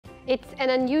It's an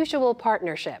unusual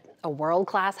partnership, a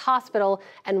world-class hospital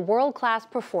and world-class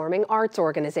performing arts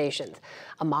organizations,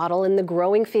 a model in the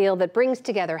growing field that brings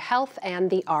together health and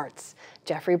the arts.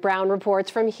 Jeffrey Brown reports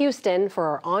from Houston for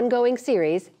our ongoing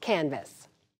series, Canvas.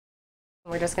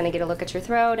 We're just going to get a look at your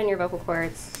throat and your vocal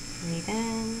cords. Breathe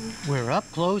in. We're up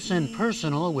close and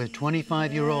personal with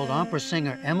 25-year-old opera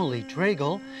singer Emily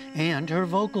Traegle and her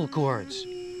vocal cords.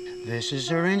 This is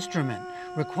her instrument,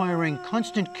 requiring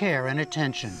constant care and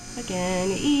attention. Again,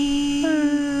 E.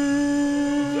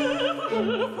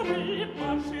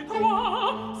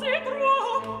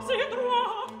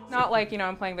 Not like,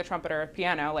 I'm playing the trumpet or a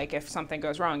piano, like if something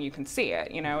goes wrong, you can see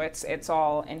it. It's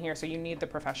all in here, so you need the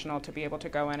professional to be able to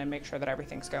go in and make sure that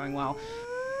everything's going well.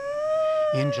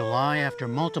 In July, after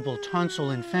multiple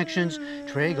tonsil infections,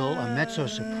 Traegle, a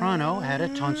mezzo-soprano, had a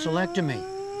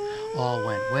tonsillectomy. All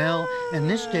went well, and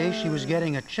this day she was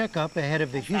getting a checkup ahead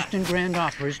of the Houston Grand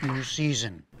Opera's new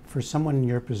season. For someone in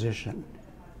your position,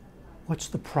 what's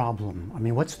the problem? I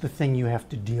mean, what's the thing you have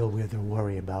to deal with or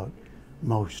worry about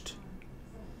most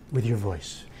with your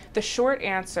voice? The short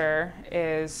answer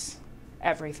is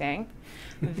everything.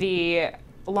 The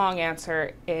long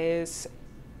answer is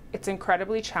it's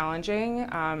incredibly challenging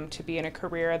to be in a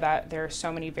career that there are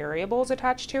so many variables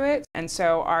attached to it. And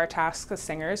so our task as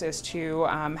singers is to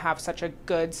have such a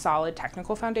good, solid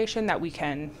technical foundation that we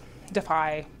can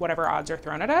defy whatever odds are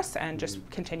thrown at us and just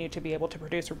continue to be able to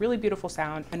produce a really beautiful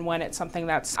sound. And when it's something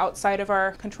that's outside of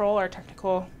our control, our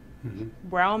technical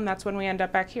realm, that's when we end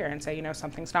up back here and say,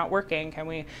 something's not working. Can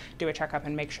we do a checkup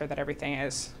and make sure that everything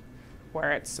is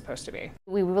where it's supposed to be?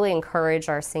 We really encourage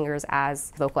our singers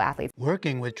as vocal athletes.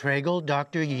 Working with Traegle,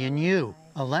 Dr. Yin Yu,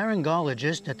 a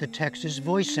laryngologist at the Texas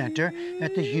Voice Center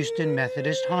at the Houston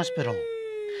Methodist Hospital.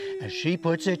 As she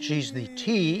puts it, she's the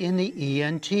T in the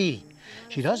ENT.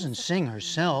 She doesn't sing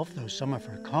herself, though some of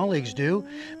her colleagues do,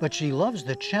 but she loves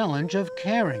the challenge of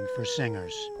caring for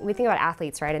singers. We think about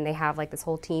athletes, right, and they have like this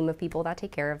whole team of people that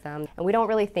take care of them. And we don't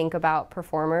really think about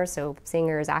performers, so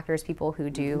singers, actors, people who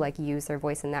do like use their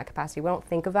voice in that capacity. We don't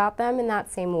think about them in that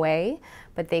same way,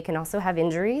 but they can also have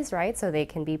injuries, right? So they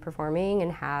can be performing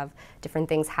and have different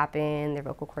things happen. Their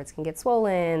vocal cords can get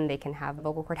swollen, they can have a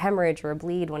vocal cord hemorrhage or a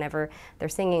bleed whenever they're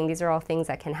singing. These are all things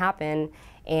that can happen,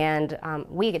 and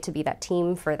we get to be that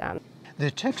team for them.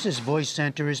 The Texas Voice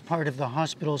Center is part of the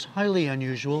hospital's highly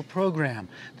unusual program,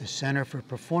 the Center for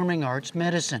Performing Arts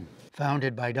Medicine.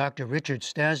 Founded by Dr. Richard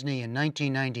Stasny in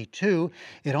 1992,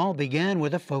 it all began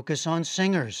with a focus on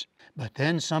singers. But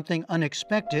then something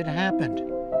unexpected happened.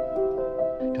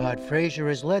 Todd Frazier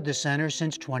has led the center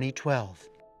since 2012.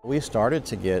 We started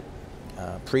to get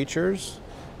preachers,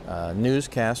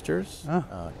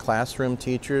 newscasters, classroom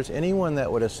teachers, anyone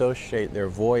that would associate their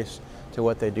voice to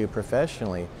what they do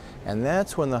professionally. And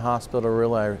that's when the hospital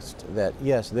realized that,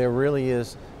 yes, there really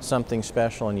is something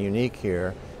special and unique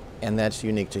here, and that's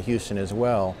unique to Houston as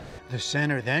well. The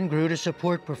center then grew to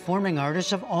support performing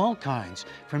artists of all kinds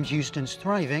from Houston's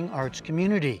thriving arts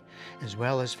community, as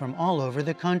well as from all over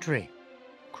the country.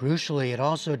 Crucially, it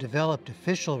also developed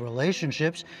official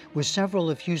relationships with several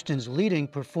of Houston's leading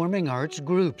performing arts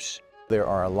groups. There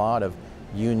are a lot of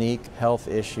unique health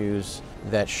issues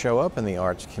that show up in the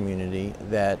arts community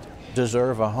that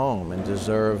deserve a home and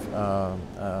deserve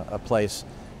a place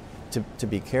to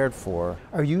be cared for.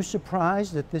 Are you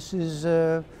surprised that this is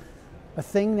a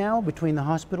thing now between the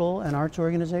hospital and arts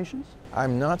organizations?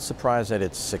 I'm not surprised that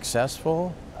it's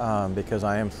successful because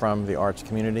I am from the arts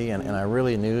community, and I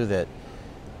really knew that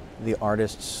the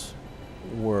artists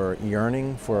were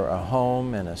yearning for a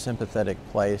home and a sympathetic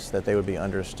place that they would be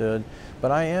understood.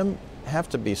 But I have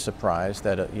to be surprised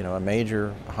that a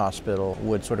major hospital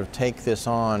would sort of take this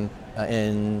on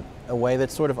in a way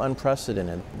that's sort of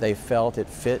unprecedented. They felt it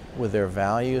fit with their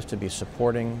values to be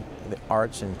supporting the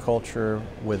arts and culture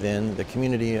within the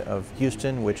community of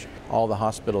Houston, which all the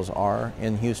hospitals are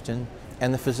in Houston.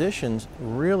 And the physicians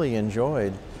really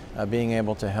enjoyed being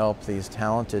able to help these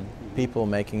talented people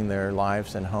making their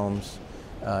lives and homes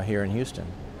here in Houston.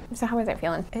 So how is it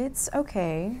feeling? It's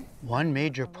okay. One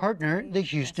major partner, the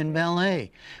Houston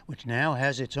Ballet, which now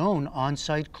has its own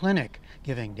on-site clinic,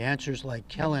 giving dancers like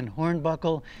Kellen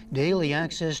Hornbuckle daily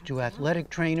access to athletic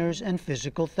trainers and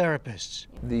physical therapists.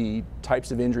 The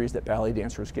types of injuries that ballet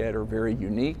dancers get are very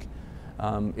unique.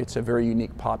 It's a very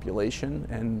unique population,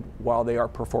 and while they are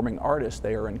performing artists,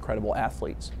 they are incredible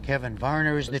athletes. Kevin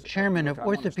Varner is the chairman of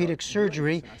orthopedic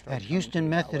surgery at Houston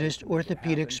Methodist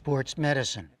Orthopedic Sports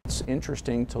Medicine. It's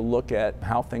interesting to look at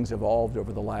how things evolved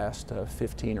over the last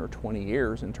 15 or 20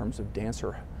 years in terms of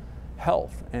dancer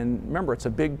health. And remember, it's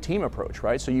a big team approach,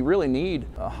 right? So you really need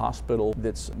a hospital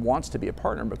that wants to be a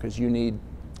partner, because you need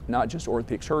not just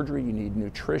orthopedic surgery, you need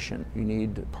nutrition, you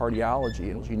need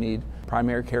cardiology, you need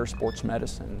primary care sports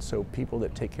medicine, so people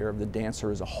that take care of the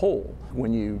dancer as a whole.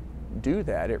 When you do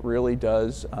that, it really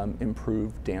does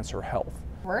improve dancer health.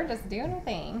 We're just doing a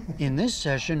thing. In this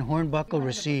session, Hornbuckle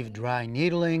received dry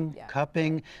needling,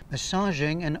 cupping,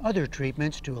 massaging, and other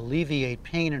treatments to alleviate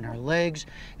pain in her legs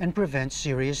and prevent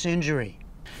serious injury.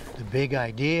 The big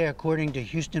idea, according to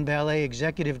Houston Ballet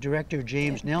Executive Director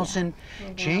James Nelson,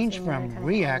 changed from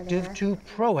reactive to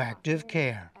proactive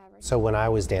care. So when I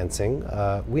was dancing,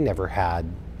 we never had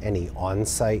any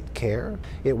on-site care.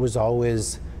 It was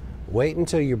always wait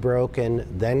until you're broken,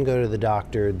 then go to the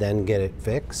doctor, then get it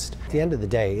fixed. At the end of the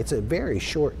day, it's a very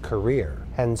short career.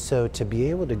 And so to be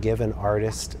able to give an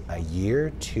artist a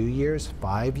year, 2 years,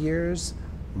 5 years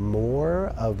more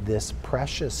of this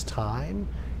precious time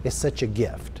is such a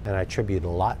gift. And I attribute a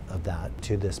lot of that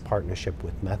to this partnership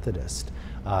with Methodist.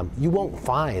 You won't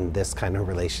find this kind of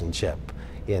relationship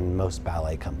in most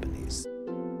ballet companies.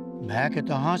 Back at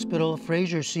the hospital,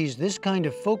 Fraser sees this kind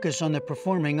of focus on the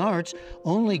performing arts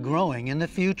only growing in the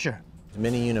future.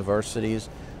 Many universities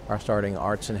are starting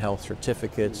arts and health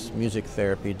certificates, music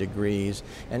therapy degrees,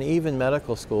 and even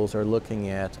medical schools are looking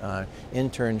at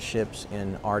internships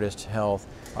in artist health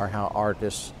or how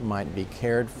artists might be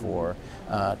cared for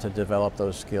to develop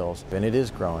those skills, and it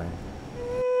is growing.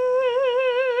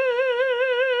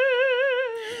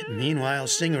 Meanwhile,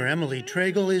 singer Emily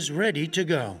Tragle is ready to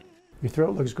go. Your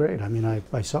throat looks great. I mean,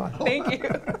 I saw it. Thank you.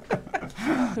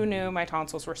 Who knew my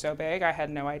tonsils were so big? I had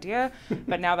no idea.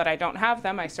 But now that I don't have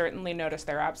them, I certainly notice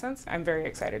their absence. I'm very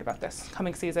excited about this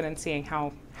coming season and seeing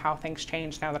how things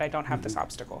change now that I don't have this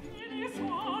obstacle.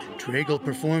 Tragle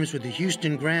performs with the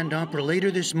Houston Grand Opera later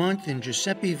this month in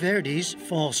Giuseppe Verdi's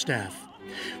Falstaff.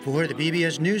 For the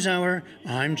PBS NewsHour,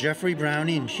 I'm Jeffrey Brown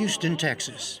in Houston,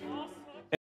 Texas.